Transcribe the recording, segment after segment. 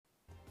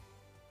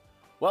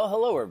Well,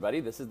 hello, everybody.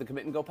 This is the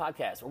Commit and Go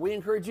podcast, where we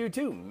encourage you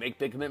to make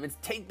big commitments,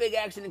 take big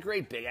action, and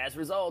create big-ass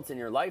results in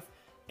your life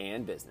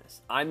and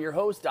business. I'm your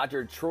host,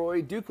 Dr.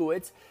 Troy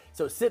Dukowitz.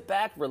 So sit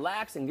back,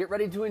 relax, and get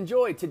ready to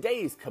enjoy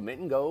today's Commit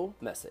and Go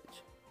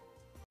message.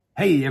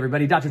 Hey,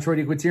 everybody. Dr. Troy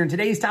Dukowitz here, and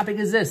today's topic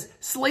is this: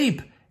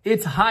 sleep.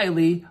 It's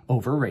highly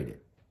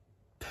overrated.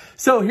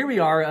 So here we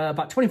are,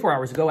 about 24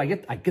 hours ago, I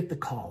get the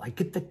call, I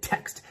get the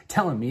text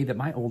telling me that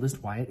my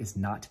oldest, Wyatt, is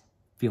not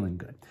feeling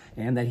good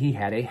and that he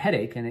had a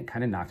headache and it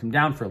kind of knocked him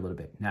down for a little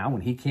bit. Now,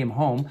 when he came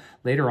home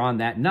later on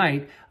that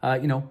night,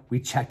 we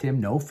checked him,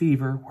 no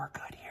fever, we're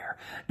good here.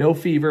 No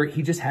fever,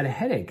 he just had a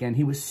headache and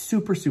he was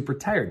super, super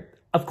tired.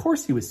 Of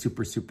course he was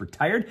super, super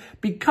tired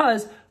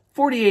because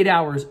 48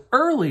 hours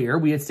earlier,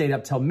 we had stayed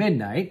up till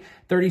midnight.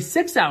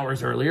 36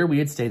 hours earlier, we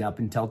had stayed up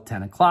until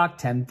 10 o'clock,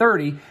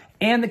 10:30,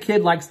 and the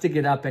kid likes to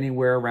get up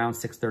anywhere around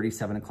 6:30,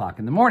 7 o'clock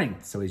in the morning.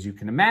 So as you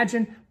can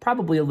imagine,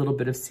 probably a little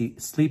bit of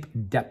sleep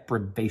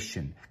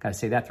deprivation. Gotta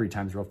say that 3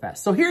 times real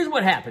fast. So here's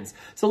what happens.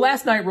 So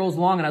last night rolls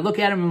along and I look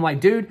at him and I'm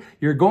like, dude,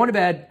 you're going to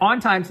bed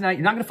on time tonight.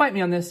 You're not gonna fight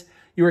me on this.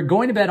 You are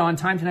going to bed on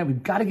time tonight.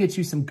 We've got to get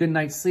you some good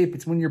night's sleep.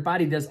 It's when your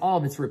body does all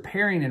of its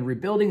repairing and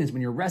rebuilding, is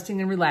when you're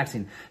resting and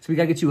relaxing. So we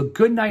got to get you a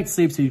good night's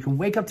sleep so you can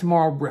wake up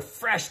tomorrow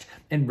refreshed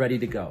and ready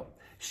to go.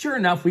 Sure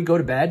enough, we go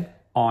to bed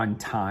on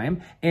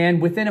time.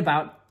 And within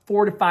about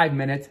 4 to 5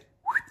 minutes,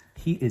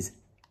 he is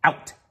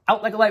out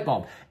like a light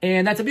bulb.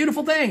 And that's a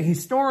beautiful thing.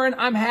 He's snoring.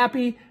 I'm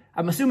happy.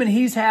 I'm assuming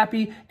he's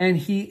happy and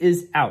he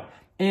is out.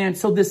 And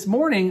so this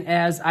morning,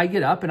 as I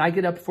get up, and I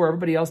get up before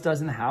everybody else does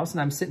in the house,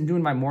 and I'm sitting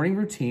doing my morning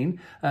routine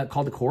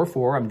called the Core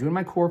 4. I'm doing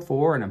my Core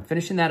 4, and I'm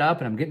finishing that up,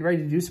 and I'm getting ready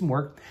to do some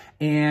work.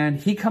 And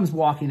he comes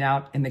walking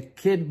out, and the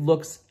kid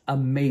looks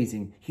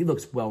amazing. He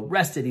looks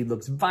well-rested. He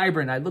looks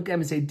vibrant. I look at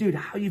him and say, dude,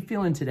 how are you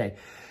feeling today?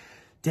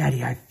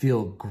 Daddy, I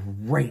feel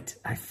great.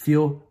 I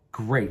feel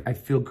great. I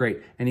feel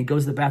great. And he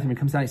goes to the bathroom and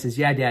comes out and he says,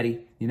 yeah,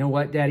 Daddy, you know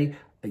what, Daddy?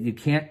 You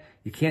can't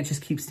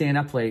just keep staying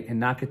up late and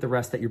not get the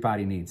rest that your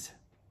body needs.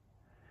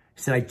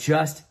 He said, I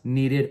just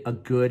needed a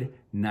good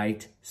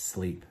night's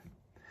sleep.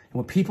 And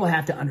what people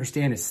have to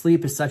understand is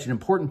sleep is such an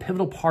important,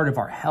 pivotal part of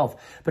our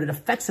health, but it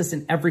affects us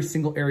in every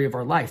single area of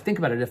our life. Think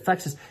about it. It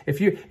affects us.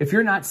 If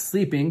you're not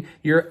sleeping,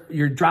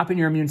 you're dropping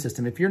your immune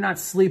system. If you're not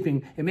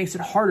sleeping, it makes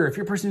it harder. If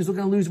you're a person who's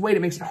looking to lose weight,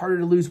 it makes it harder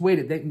to lose weight.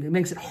 It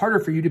makes it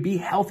harder for you to be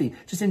healthy,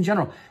 just in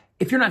general.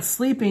 If you're not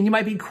sleeping, you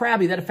might be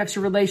crabby. That affects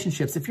your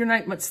relationships. If you're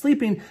not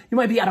sleeping, you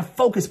might be out of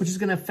focus, which is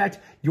going to affect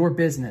your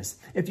business.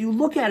 If you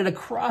look at it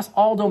across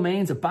all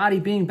domains of body,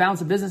 being,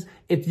 balance, and business,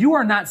 if you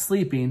are not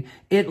sleeping,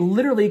 it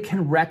literally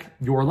can wreck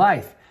your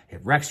life.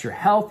 It wrecks your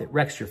health. It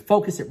wrecks your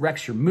focus. It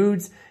wrecks your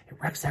moods. It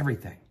wrecks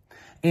everything.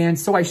 And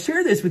so I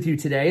share this with you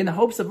today in the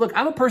hopes of, look,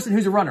 I'm a person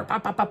who's a runner.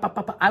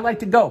 I like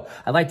to go.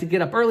 I like to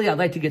get up early. I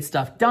like to get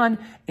stuff done.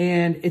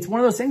 And it's one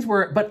of those things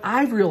but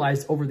I've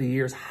realized over the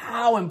years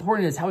how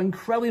important it is, how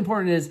incredibly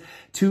important it is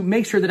to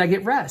make sure that I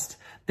get rest,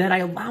 that I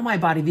allow my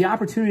body the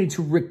opportunity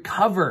to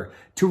recover,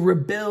 to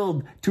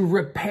rebuild, to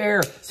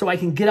repair, so I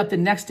can get up the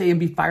next day and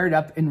be fired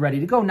up and ready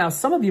to go. Now,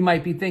 some of you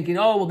might be thinking,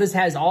 oh, well, this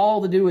has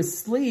all to do with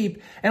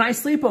sleep, and I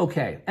sleep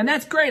okay. And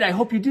that's great. I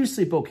hope you do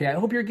sleep okay. I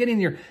hope you're getting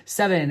your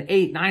 7,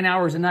 8, 9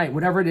 hours a night,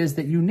 whatever it is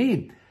that you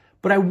need.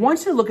 But I want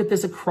you to look at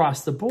this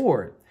across the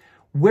board.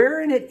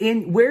 Where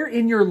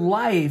in your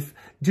life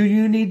do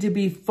you need to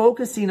be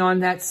focusing on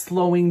that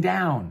slowing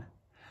down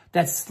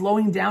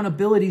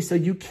ability so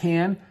you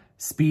can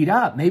speed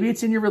up? Maybe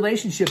it's in your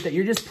relationship that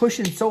you're just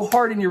pushing so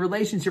hard in your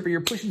relationship, or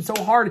you're pushing so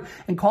hard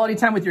in quality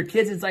time with your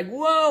kids. It's like,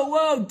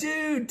 whoa,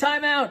 dude,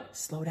 time out.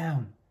 Slow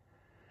down.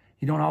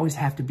 You don't always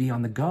have to be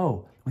on the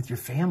go with your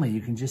family.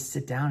 You can just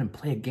sit down and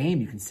play a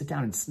game. You can sit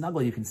down and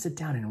snuggle. You can sit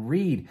down and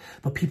read.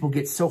 But people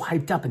get so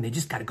hyped up and they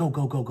just got to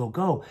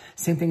go.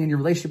 Same thing in your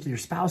relationship with your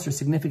spouse or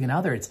significant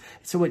other. It's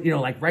so what,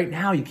 like right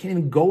now, you can't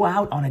even go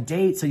out on a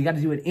date. So you got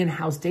to do an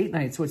in-house date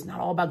night. So it's not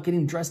all about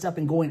getting dressed up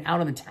and going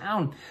out on the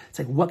town. It's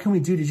like, what can we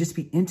do to just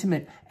be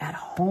intimate at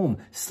home,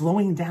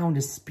 slowing down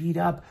to speed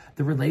up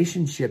the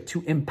relationship,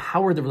 to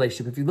empower the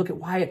relationship? If you look at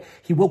Wyatt,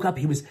 he woke up,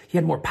 he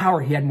had more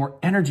power, he had more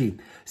energy.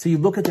 So you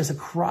look at this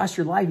across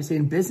your life, you say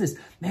in business,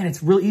 man,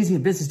 it's real easy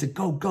in business to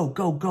go.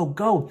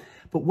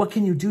 But what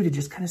can you do to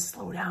just kind of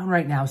slow down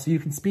right now so you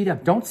can speed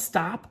up? Don't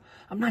stop.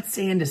 I'm not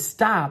saying to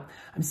stop.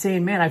 I'm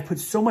saying, man, I've put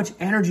so much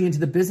energy into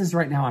the business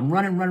right now. I'm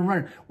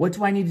running. What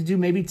do I need to do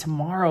maybe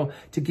tomorrow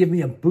to give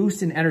me a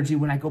boost in energy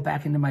when I go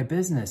back into my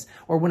business?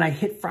 Or when I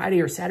hit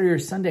Friday or Saturday or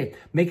Sunday,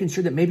 making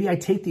sure that maybe I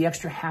take the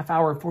extra half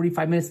hour,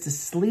 45 minutes to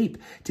sleep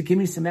to give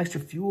me some extra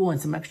fuel and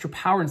some extra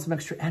power and some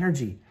extra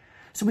energy.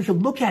 So we can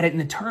look at it in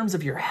the terms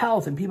of your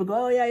health, and people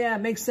go, oh, yeah, it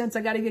makes sense.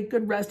 I got to get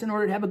good rest in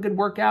order to have a good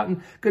workout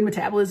and good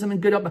metabolism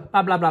and good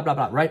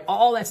blah, right?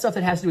 All that stuff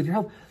that has to do with your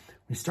health. When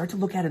you start to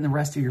look at it in the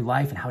rest of your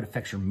life and how it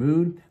affects your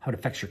mood, how it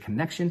affects your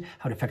connection,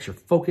 how it affects your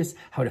focus,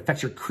 how it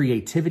affects your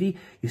creativity,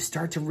 you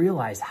start to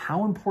realize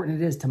how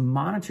important it is to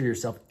monitor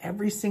yourself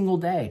every single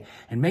day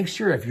and make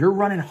sure if you're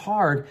running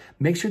hard,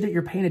 make sure that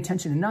you're paying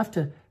attention enough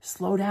to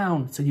slow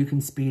down so you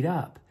can speed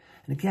up.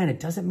 And again, it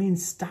doesn't mean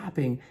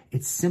stopping.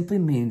 It simply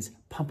means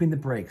pumping the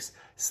brakes,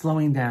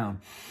 slowing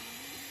down,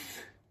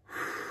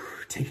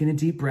 taking a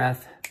deep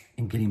breath,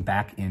 and getting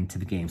back into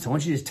the game. So I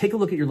want you to just take a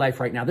look at your life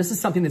right now. This is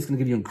something that's going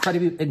to give you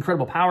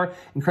incredible power,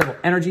 incredible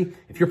energy.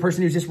 If you're a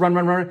person who's just run,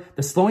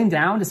 the slowing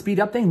down to speed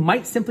up thing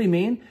might simply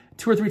mean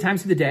 2 or 3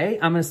 times through the day,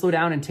 I'm going to slow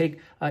down and take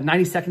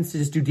 90 seconds to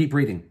just do deep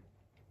breathing.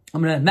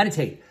 I'm going to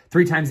meditate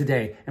 3 times a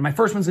day. And my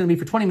first one's going to be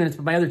for 20 minutes,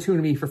 but my other 2 are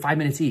going to be for 5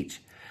 minutes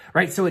each.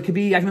 Right? So it could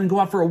be, I'm going to go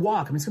out for a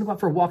walk. I'm just going to go out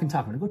for a walk and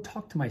talk. I'm going to go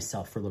talk to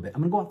myself for a little bit.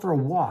 I'm going to go out for a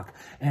walk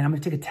and I'm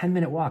going to take a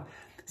 10-minute walk.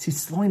 See,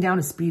 slowing down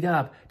to speed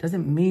up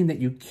doesn't mean that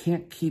you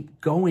can't keep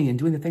going and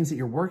doing the things that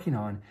you're working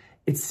on.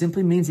 It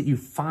simply means that you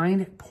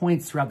find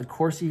points throughout the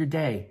course of your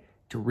day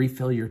to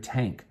refill your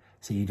tank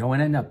so you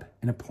don't end up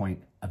in a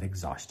point of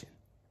exhaustion.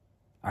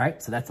 All right,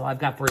 so that's all I've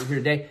got for you here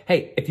today.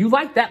 Hey, if you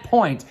like that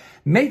point,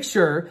 make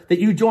sure that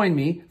you join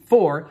me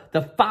for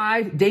the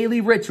 5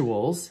 daily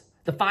rituals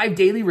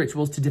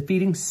to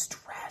defeating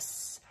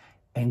stress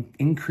and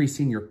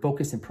increasing your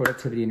focus and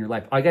productivity in your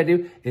life. All you got to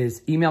do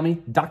is email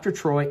me,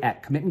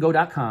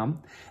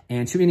 drtroy@commitandgo.com,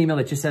 and shoot me an email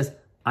that just says,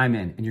 I'm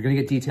in. And you're going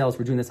to get details.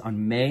 We're doing this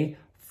on May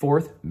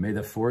 4th. May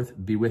the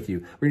 4th be with you.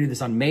 We're going to do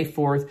this on May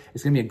 4th.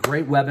 It's going to be a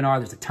great webinar.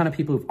 There's a ton of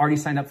people who've already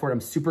signed up for it. I'm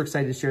super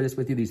excited to share this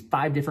with you, these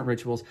 5 different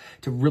rituals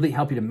to really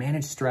help you to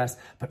manage stress,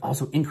 but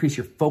also increase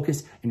your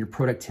focus and your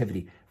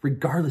productivity,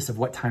 regardless of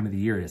what time of the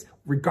year it is,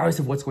 regardless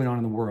of what's going on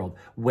in the world,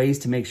 ways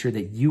to make sure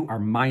that you are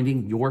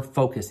minding your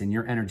focus and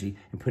your energy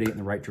and putting it in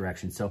the right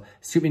direction. So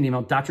shoot me an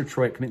email,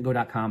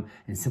 drtroy@commitandgo.com,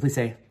 and simply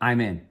say, I'm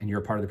in, and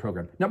you're a part of the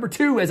program. Number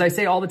 2, as I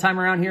say all the time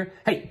around here,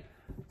 hey,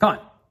 come on.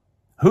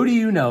 Who do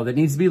you know that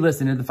needs to be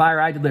listening to the fire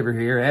I deliver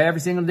here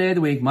every single day of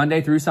the week,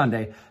 Monday through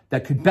Sunday,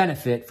 that could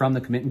benefit from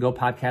the Commit and Go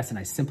podcast? And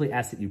I simply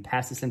ask that you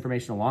pass this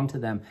information along to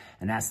them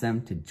and ask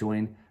them to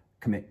join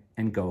Commit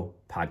and Go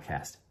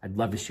podcast. I'd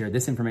love to share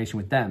this information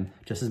with them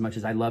just as much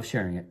as I love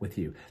sharing it with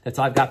you. That's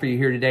all I've got for you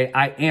here today.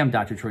 I am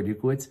Dr. Troy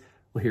Dukowitz.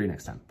 We'll hear you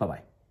next time.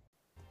 Bye-bye.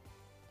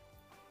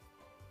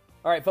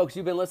 All right, folks,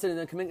 you've been listening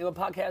to the Commit and Go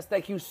podcast.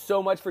 Thank you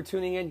so much for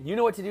tuning in. You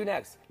know what to do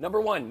next. Number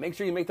 1, make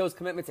sure you make those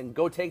commitments and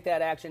go take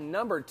that action.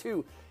 Number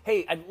 2,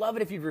 hey, I'd love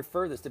it if you'd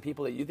refer this to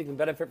people that you think can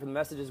benefit from the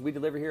messages we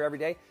deliver here every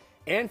day.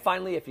 And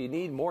finally, if you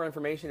need more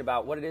information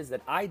about what it is that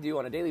I do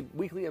on a daily,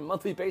 weekly, and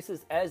monthly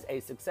basis as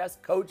a success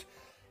coach,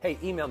 hey,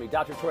 email me,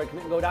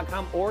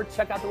 drtroy@commitandgo.com, or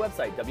check out the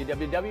website,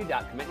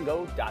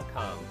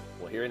 www.commitandgo.com.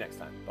 We'll hear you next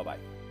time.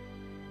 Bye-bye.